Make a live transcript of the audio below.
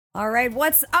All right,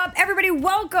 what's up, everybody?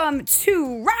 Welcome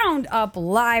to Roundup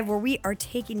Live, where we are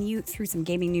taking you through some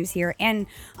gaming news here. And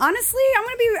honestly, I'm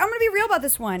gonna be real about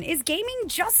this one. Is gaming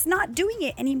just not doing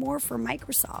it anymore for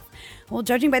Microsoft? Well,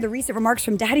 judging by the recent remarks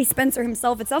from Daddy Spencer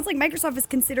himself, it sounds like Microsoft is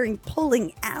considering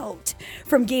pulling out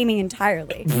from gaming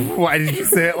entirely. Why did you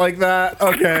say it like that?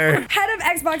 Okay. Head of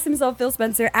Xbox himself, Phil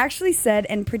Spencer, actually said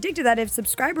and predicted that if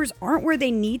subscribers aren't where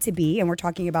they need to be, and we're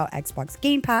talking about Xbox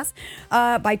Game Pass,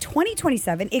 by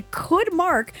 2027, it could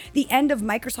mark the end of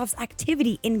Microsoft's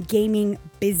activity in gaming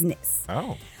business.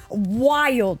 Oh.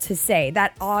 Wild to say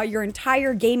that your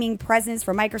entire gaming presence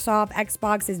for Microsoft,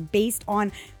 Xbox is based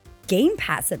on Game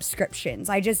Pass subscriptions.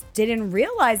 I just didn't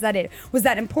realize that it was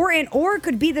that important or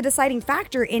could be the deciding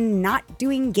factor in not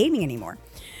doing gaming anymore.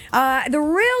 The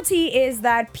reality is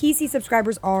that PC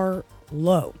subscribers are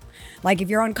low. Like if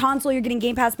you're on console, you're getting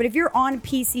Game Pass, but if you're on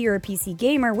PC or a PC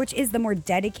gamer, which is the more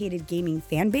dedicated gaming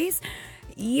fan base,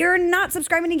 you're not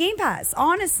subscribing to Game Pass.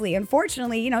 Honestly,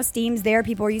 unfortunately, Steam's there.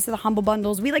 People are used to the humble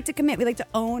bundles. We like to commit. We like to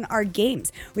own our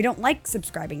games. We don't like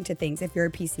subscribing to things if you're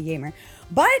a PC gamer.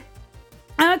 But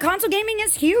console gaming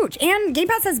is huge, and Game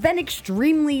Pass has been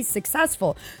extremely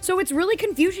successful. So it's really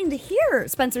confusing to hear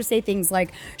Spencer say things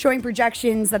like showing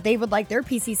projections that they would like their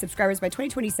PC subscribers by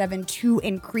 2027 to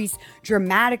increase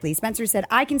dramatically. Spencer said,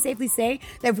 "I can safely say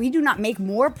that if we do not make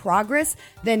more progress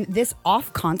than this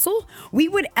off console, we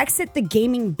would exit the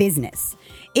gaming business.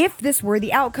 If this were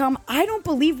the outcome, I don't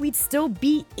believe we'd still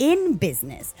be in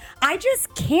business." I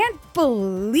just can't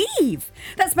believe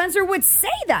that Spencer would say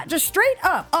that, just straight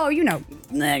up. Oh,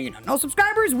 no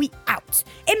subscribers, we out.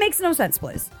 It makes no sense,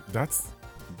 Blizz.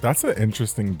 That's an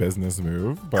interesting business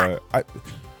move, but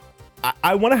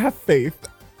I want to have faith.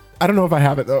 I don't know if I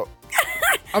have it though.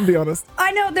 I'll be honest.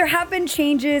 I know there have been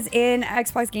changes in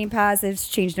Xbox Game Pass. It's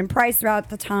changed in price throughout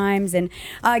the times, and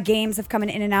games have come in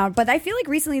and out. But I feel like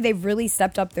recently they've really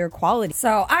stepped up their quality.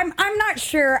 So I'm not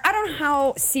sure. I don't know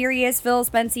how serious Phil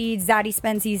Spencer, Daddy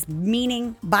Spencer's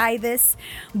meaning by this,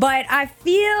 but I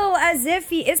feel as if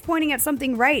he is pointing at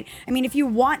something right. I mean, if you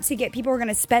want to get people who are going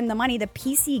to spend the money, the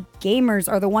PC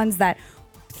gamers are the ones that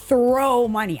throw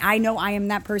money. I know I am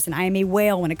that person. I am a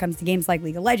whale when it comes to games like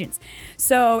League of Legends.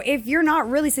 So if you're not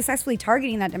really successfully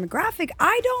targeting that demographic,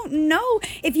 I don't know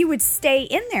if you would stay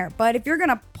in there. But if you're going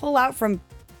to pull out from,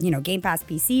 Game Pass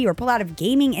PC or pull out of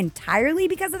gaming entirely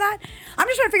because of that, I'm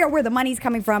just trying to figure out where the money's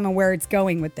coming from and where it's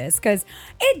going with this, because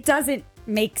it doesn't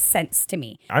make sense to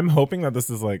me. I'm hoping that this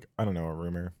is a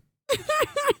rumor.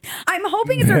 I'm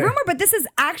hoping it's a rumor, but this is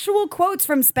actual quotes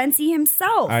from Spency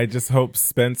himself. I just hope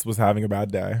Spence was having a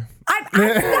bad day.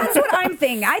 That's what I'm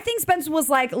thinking. I think Spence was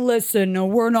like, listen, no,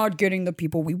 we're not getting the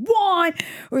people we want.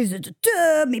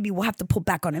 Maybe we'll have to pull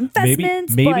back on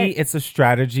investments. Maybe it's a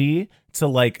strategy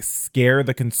to scare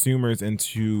the consumers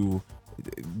into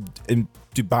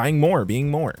buying more,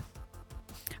 being more.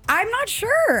 I'm not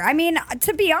sure. I mean,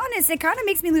 to be honest, it kind of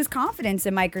makes me lose confidence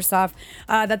in Microsoft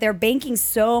that they're banking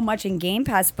so much in Game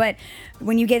Pass. But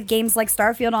when you get games like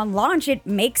Starfield on launch, it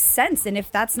makes sense. And if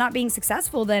that's not being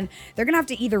successful, then they're going to have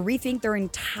to either rethink their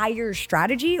entire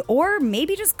strategy or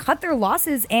maybe just cut their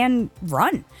losses and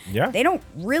run. Yeah. They don't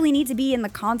really need to be in the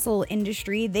console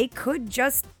industry. They could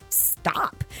just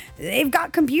stop. They've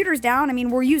got computers down. I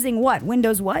mean, we're using what?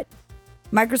 Windows what?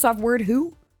 Microsoft Word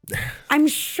who? I'm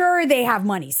sure they have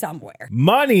money somewhere.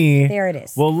 Money? There it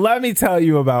is. Well, let me tell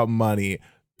you about money.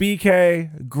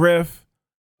 BK, Griff,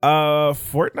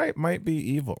 Fortnite might be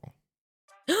evil.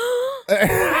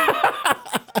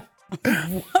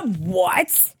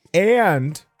 What?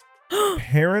 And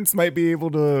parents might be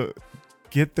able to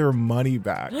get their money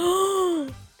back.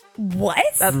 What?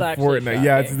 That's actually Fortnite. shocking.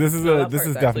 Yeah, this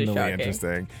is definitely shocking.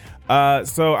 interesting.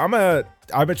 So I'm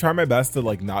gonna try my best to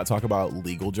not talk about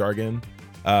legal jargon.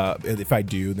 If I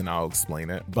do, then I'll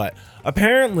explain it. But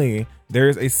apparently,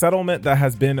 there's a settlement that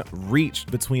has been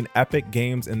reached between Epic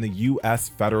Games and the U.S.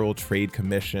 Federal Trade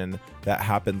Commission that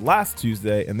happened last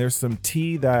Tuesday. And there's some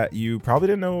tea that you probably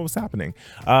didn't know was happening.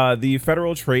 The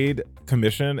Federal Trade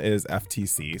Commission is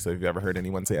FTC. So if you've ever heard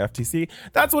anyone say FTC,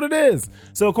 that's what it is.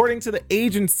 So according to the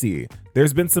agency,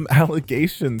 there's been some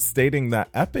allegations stating that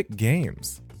Epic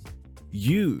Games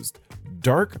used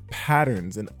dark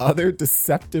patterns and other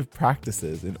deceptive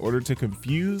practices in order to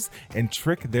confuse and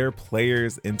trick their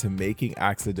players into making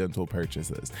accidental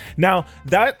purchases. Now,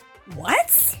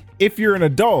 What? if you're an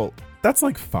adult, that's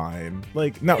fine.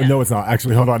 No, it's not.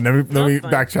 Actually, hold on. Let me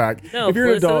backtrack. No, if you're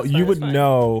an adult, it's you fine, would it's fine.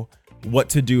 know what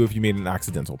to do if you made an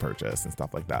accidental purchase and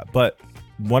stuff like that. But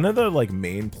one of the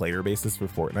main player bases for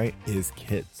Fortnite is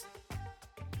kids.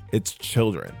 It's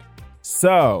children.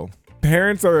 So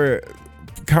parents are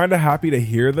kind of happy to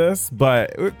hear this,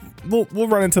 but we'll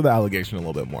run into the allegation a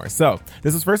little bit more. So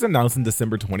this was first announced in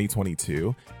December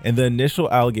 2022, and the initial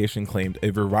allegation claimed a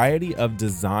variety of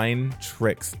design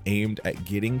tricks aimed at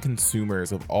getting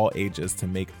consumers of all ages to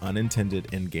make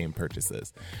unintended in-game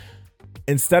purchases.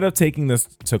 Instead of taking this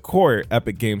to court,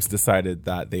 Epic Games decided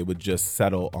that they would just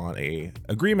settle on a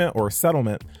agreement or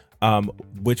settlement,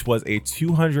 which was a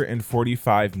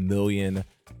 $245 million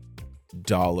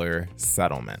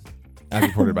settlement, as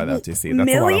reported by the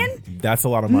FTC. That's a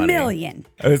lot of money. Million.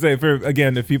 I would say,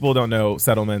 if people don't know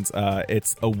settlements,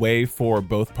 it's a way for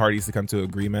both parties to come to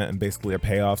agreement and basically a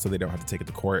payoff, so they don't have to take it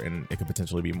to court, and it could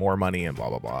potentially be more money and blah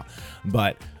blah blah.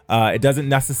 But it doesn't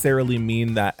necessarily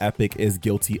mean that Epic is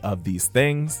guilty of these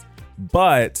things,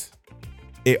 but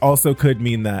it also could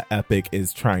mean that Epic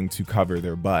is trying to cover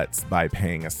their butts by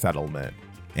paying a settlement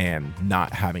and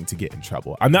not having to get in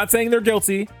trouble. I'm not saying they're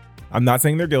guilty. I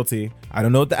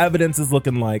don't know what the evidence is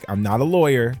looking like. I'm not a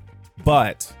lawyer,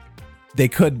 but they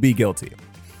could be guilty.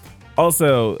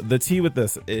 Also, the tea with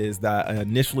this is that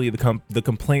initially the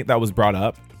complaint that was brought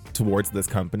up towards this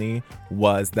company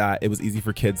was that it was easy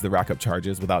for kids to rack up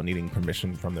charges without needing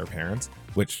permission from their parents,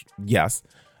 which, yes.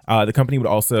 The company would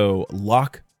also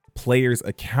lock players'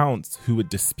 accounts who would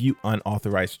dispute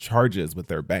unauthorized charges with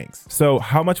their banks. So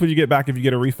how much would you get back if you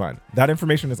get a refund? That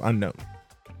information is unknown.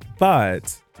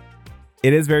 But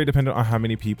it is very dependent on how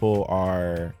many people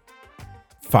are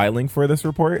filing for this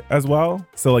report as well.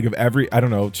 So like if I don't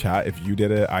know, chat, if you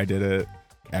did it, I did it,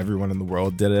 everyone in the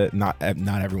world did it, not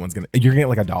everyone's you're gonna get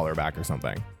like $1 back or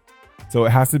something. So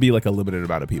it has to be like a limited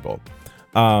amount of people.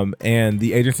 And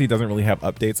the agency doesn't really have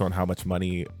updates on how much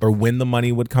money or when the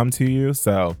money would come to you.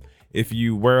 So if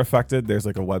you were affected, there's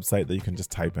like a website that you can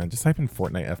just type in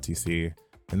Fortnite FTC.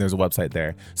 And there's a website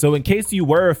there. So in case you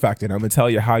were affected, I'm gonna tell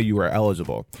you how you are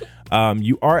eligible.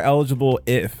 You are eligible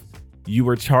if you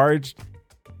were charged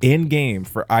in game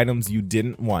for items you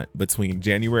didn't want between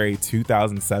January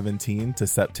 2017 to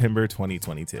September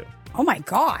 2022. Oh my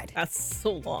God. That's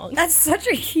so long. That's such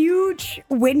a huge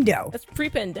window. That's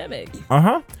pre-pandemic.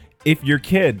 If your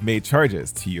kid made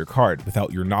charges to your card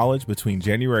without your knowledge between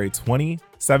January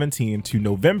 2017 to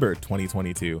November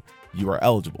 2022, you are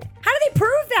eligible. How do they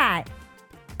prove that?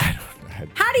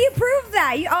 How do you prove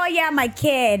that? Oh yeah, my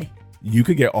kid. You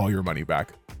could get all your money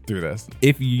back through this.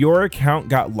 If your account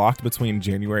got locked between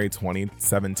January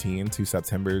 2017 to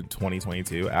September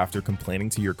 2022 after complaining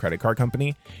to your credit card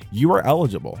company, you are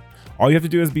eligible. All you have to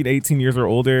do is be 18 years or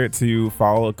older to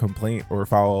file a complaint or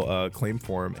file a claim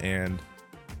form, and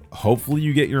hopefully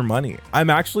you get your money.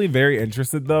 I'm actually very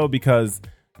interested though, because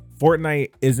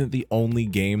Fortnite isn't the only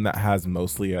game that has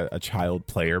mostly a child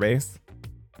player base.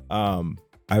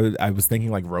 I was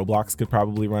thinking like Roblox could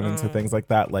probably run into things like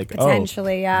that. Like,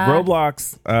 potentially, yeah.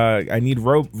 Roblox, I need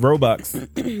Robux.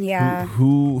 Yeah.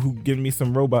 Who give me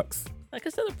some Robux? That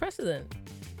could set a precedent.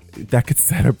 That could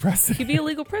set a precedent. It could be a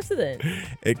legal precedent.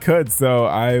 It could. So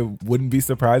I wouldn't be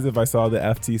surprised if I saw the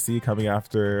FTC coming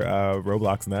after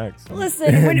Roblox next.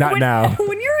 Listen, now.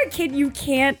 When you're a kid, you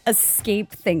can't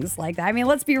escape things like that. I mean,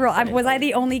 let's be real. Was I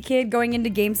the only kid going into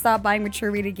GameStop buying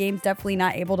mature rated games, definitely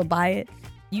not able to buy it?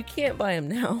 You can't buy them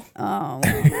now.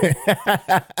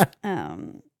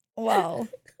 Well.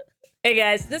 Hey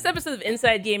guys, this episode of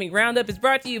Inside Gaming Roundup is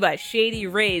brought to you by Shady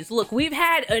Rays. Look, we've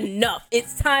had enough.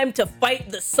 It's time to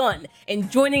fight the sun.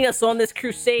 And joining us on this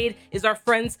crusade is our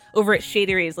friends over at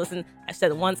Shady Rays. Listen, I said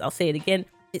it once, I'll say it again.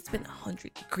 It's been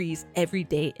 100 degrees every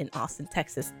day in Austin,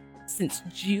 Texas since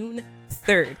June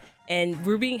 3rd. And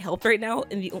we're being helped right now,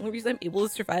 and the only reason I'm able to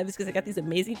survive is because I got these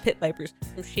amazing pit vipers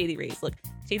from Shady Rays. Look,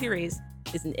 Shady Rays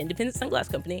is an independent sunglass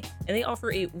company, and they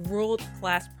offer a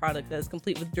world-class product that is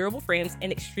complete with durable frames and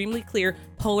extremely clear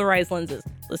polarized lenses.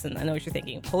 Listen, I know what you're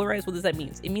thinking. Polarized, what does that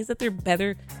mean? It means that they're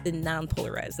better than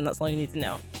non-polarized, and that's all you need to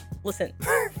know. Listen,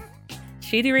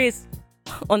 Shady Rays,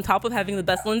 on top of having the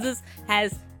best lenses,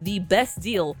 has the best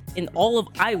deal in all of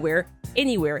eyewear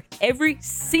anywhere. Every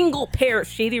single pair of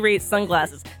Shady Rays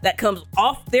sunglasses that comes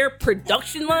off their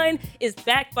production line is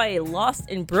backed by a lost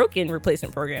and broken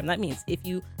replacement program. That means if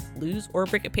you lose or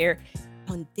break a pair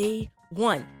on day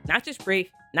one, not just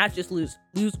break, not just lose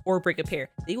or break a pair,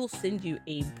 they will send you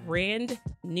a brand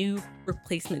new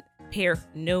replacement pair.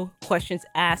 No questions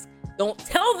asked. Don't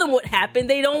tell them what happened.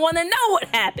 They don't want to know what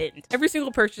happened. Every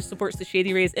single purchase supports the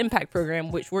Shady Rays Impact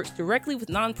Program, which works directly with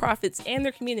nonprofits and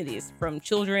their communities, from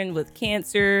children with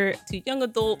cancer to young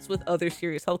adults with other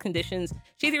serious health conditions.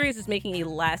 Shady Rays is making a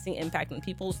lasting impact on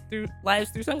people's lives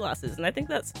through sunglasses, and I think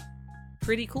that's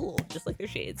pretty cool, just like their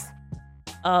shades.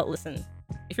 Listen,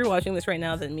 If you're watching this right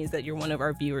now, that means that you're one of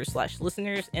our viewers /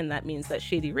 listeners, and that means that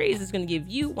Shady Rays is going to give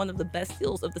you one of the best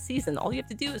deals of the season. All you have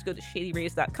to do is go to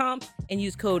shadyrays.com and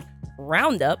use code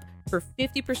ROUNDUP for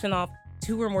 50% off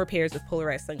 2 or more pairs of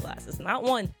polarized sunglasses. Not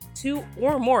 1, 2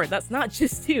 or more. That's not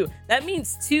just 2. That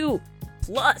means 2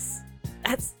 plus.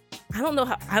 That's I don't know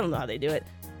how they do it.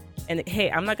 And hey,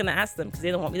 I'm not going to ask them because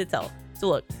they don't want me to tell. So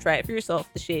look, try it for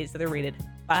yourself. The shades that are rated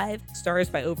 5 stars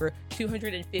by over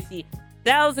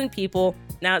 250,000 people.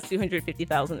 Now it's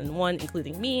 250,001,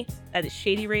 including me. That is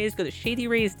Shady Rays. Go to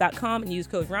shadyrays.com and use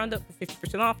code ROUNDUP for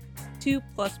 50% off 2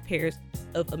 plus pairs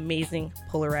of amazing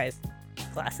polarized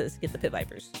glasses. Get the Pit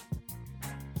Vipers.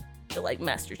 They're like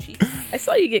Master Chief. I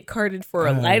saw you get carded for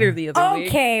a lighter the other week.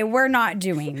 Okay, we're not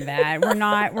doing that. We're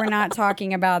not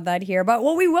talking about that here. But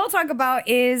what we will talk about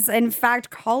is, in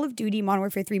fact, Call of Duty Modern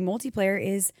Warfare 3 multiplayer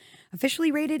is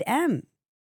officially rated M.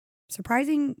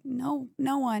 Surprising no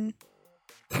one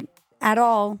at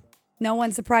all. No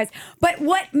one's surprised. But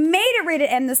what made it rated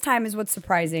M this time is what's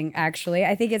surprising, actually.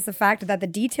 I think it's the fact that the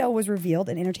detail was revealed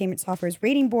in Entertainment Software's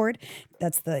rating board.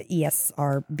 That's the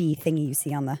ESRB thingy you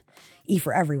see on the E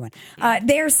for everyone.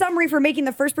 Their summary for making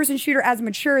the first-person shooter as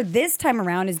mature this time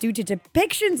around is due to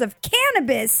depictions of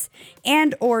cannabis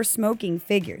and or smoking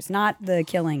figures, not the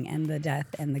killing and the death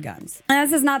and the guns. And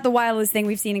this is not the wildest thing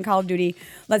we've seen in Call of Duty.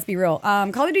 Let's be real. Call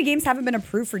of Duty games haven't been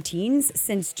approved for teens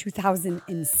since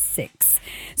 2006.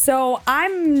 So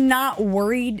I'm not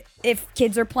worried if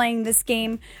kids are playing this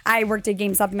game. I worked at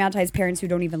GameStop and I parents who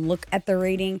don't even look at the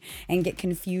rating and get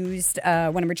confused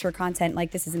when a mature content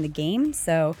like this is in the game.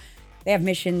 So they have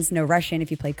missions, no Russian. If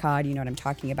you play COD, you know what I'm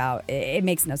talking about. It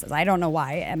makes no sense. I don't know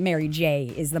why. Mary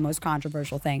J is the most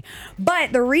controversial thing.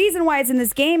 But the reason why it's in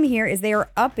this game here is they are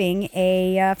upping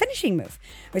a finishing move,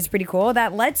 which is pretty cool.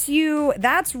 That lets you,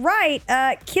 that's right,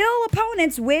 kill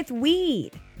opponents with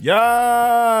weed.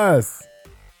 Yes!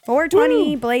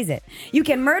 420, blaze it. You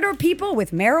can murder people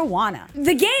with marijuana.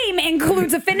 The game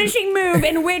includes a finishing move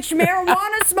in which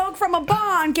marijuana smoke from a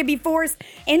bong can be forced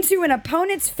into an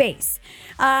opponent's face.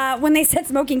 When they said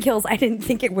smoking kills, I didn't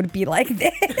think it would be like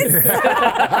this.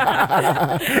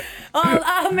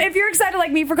 If you're excited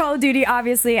like me for Call of Duty,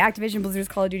 obviously Activision Blizzard's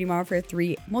Call of Duty Modern Warfare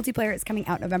 3 multiplayer is coming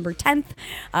out November 10th.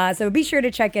 So be sure to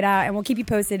check it out, and we'll keep you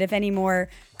posted if any more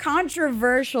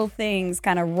controversial things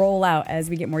kind of roll out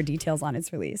as we get more details on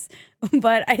its release.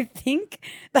 But I think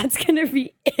that's going to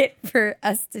be it for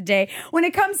us today when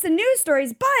it comes to news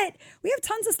stories. But we have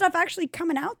tons of stuff actually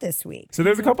coming out this week. So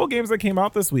there's a couple games that came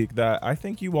out this week that I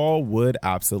think you all would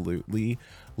absolutely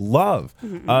love.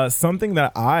 Something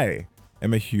that I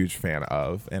am a huge fan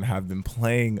of and have been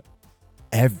playing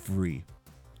every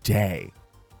day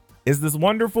is this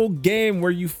wonderful game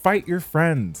where you fight your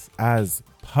friends as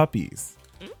puppies,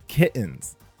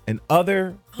 kittens, and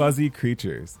other fuzzy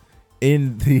creatures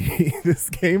in this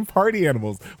game Party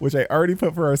Animals, which I already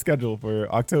put for our schedule for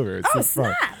October. It's so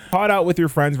fun. Pod out with your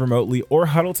friends remotely or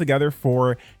huddle together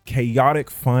for chaotic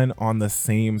fun on the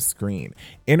same screen.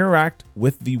 Interact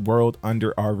with the world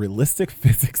under our realistic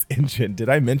physics engine. Did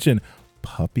I mention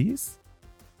puppies?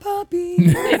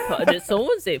 Puppies. Did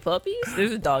someone say puppies?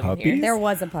 There's a dog in here. There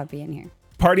was a puppy in here.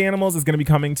 Party Animals is going to be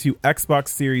coming to Xbox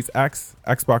Series X,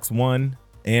 Xbox One,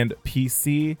 and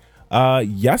PC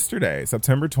yesterday,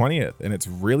 September 20th, and it's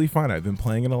really fun. I've been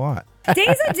playing it a lot.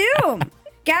 Days of Doom.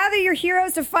 Gather your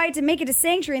heroes to fight to make it a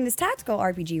sanctuary in this tactical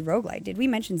RPG roguelite. Did we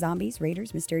mention zombies,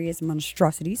 raiders, mysterious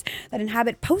monstrosities that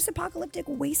inhabit post-apocalyptic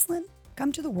wasteland?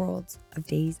 Come to the worlds of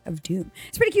Days of Doom.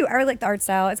 It's pretty cute. I really like the art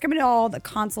style. It's coming to all the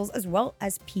consoles as well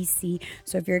as PC.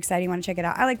 So if you're excited, you want to check it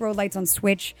out. I like roguelites on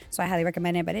Switch, so I highly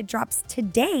recommend it. But it drops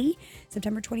today,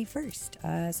 September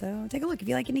 21st. So take a look. If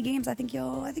you like indie games, I think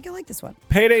you'll like this one.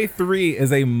 Payday 3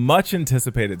 is a much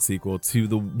anticipated sequel to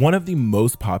one of the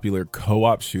most popular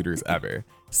co-op shooters ever.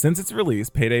 Since its release,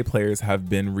 Payday players have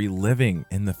been reliving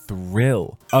in the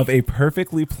thrill of a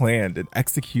perfectly planned and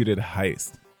executed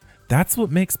heist. That's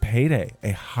what makes Payday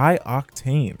a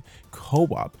high-octane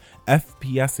co-op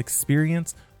FPS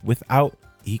experience without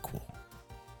equal.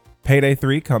 Payday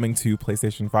 3 coming to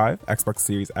PlayStation 5, Xbox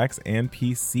Series X, and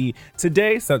PC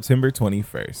today, September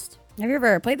 21st. Have you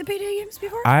ever played the Payday games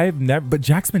before? I've never, but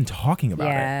Jack's been talking about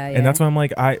it. And that's why I'm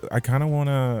like, I kind of want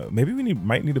to, maybe we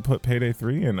might need to put Payday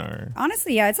 3 in our...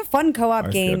 Honestly, yeah, it's a fun co-op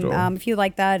game. Schedule. If you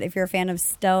like that, if you're a fan of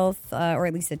stealth, or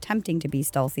at least attempting to be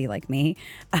stealthy like me,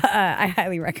 I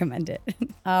highly recommend it.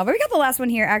 But we got the last one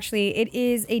here, actually. It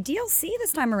is a DLC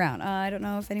this time around. I don't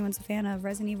know if anyone's a fan of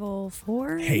Resident Evil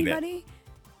 4. Hate Anybody?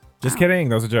 Just Wow. kidding.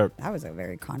 That was a joke. That was a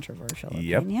very controversial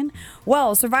Yep. opinion.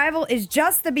 Well, survival is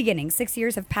just the beginning. 6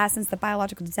 years have passed since the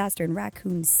biological disaster in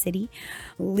Raccoon City.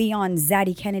 Leon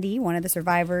Zadie Kennedy, one of the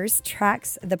survivors,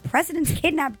 tracks the president's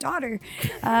kidnapped daughter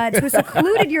to a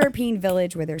secluded European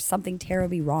village where there's something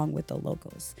terribly wrong with the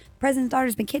locals. The president's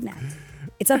daughter's been kidnapped.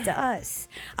 It's up to us.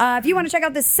 If you want to check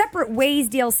out the Separate Ways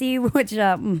DLC, which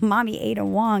Mommy Ada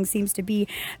Wong seems to be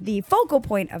the focal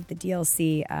point of the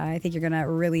DLC, I think you're going to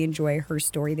really enjoy her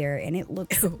story there, and it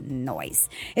looks nice.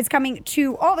 It's coming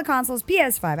to all the consoles,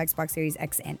 PS5, Xbox Series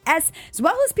X and S, as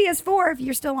well as PS4 if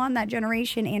you're still on that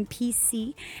generation, and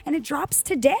PC, and it drops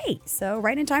today. So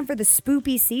right in time for the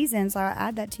spoopy season, so I'll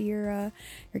add that to your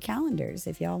calendars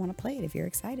if y'all want to play it, if you're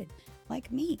excited,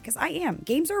 like me, because I am.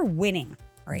 Games are winning.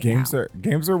 Right Games now.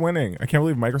 games are winning. I can't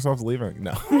believe Microsoft's leaving.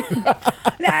 No.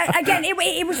 Again,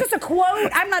 it was just a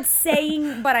quote. I'm not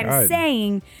saying, but I'm God.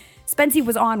 saying Spency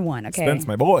was on one, okay? Spence,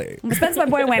 my boy. Spence, my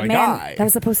boy, went, My man, guy." that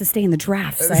was supposed to stay in the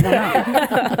draft, so I don't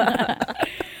know.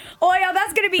 Oh, y'all,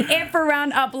 that's going to be it for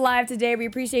Roundup Live today. We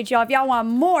appreciate y'all. If y'all want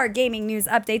more gaming news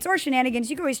updates or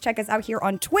shenanigans, you can always check us out here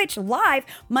on Twitch live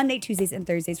Monday, Tuesdays, and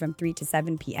Thursdays from 3 to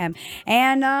 7 p.m.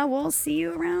 And we'll see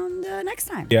you around next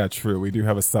time. Yeah, true. We do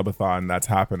have a subathon that's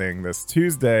happening this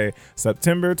Tuesday,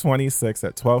 September 26th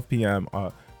at 12 p.m.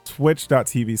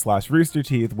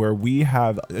 Twitch.tv/roosterteeth, where we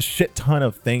have a shit ton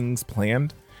of things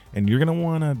planned, and you're going to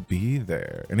want to be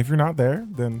there. And if you're not there,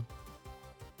 then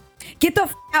Get the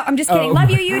out. I'm just kidding.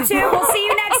 Love you, YouTube. We'll see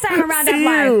you next time around Roundup see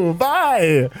Live. you.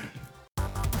 Bye.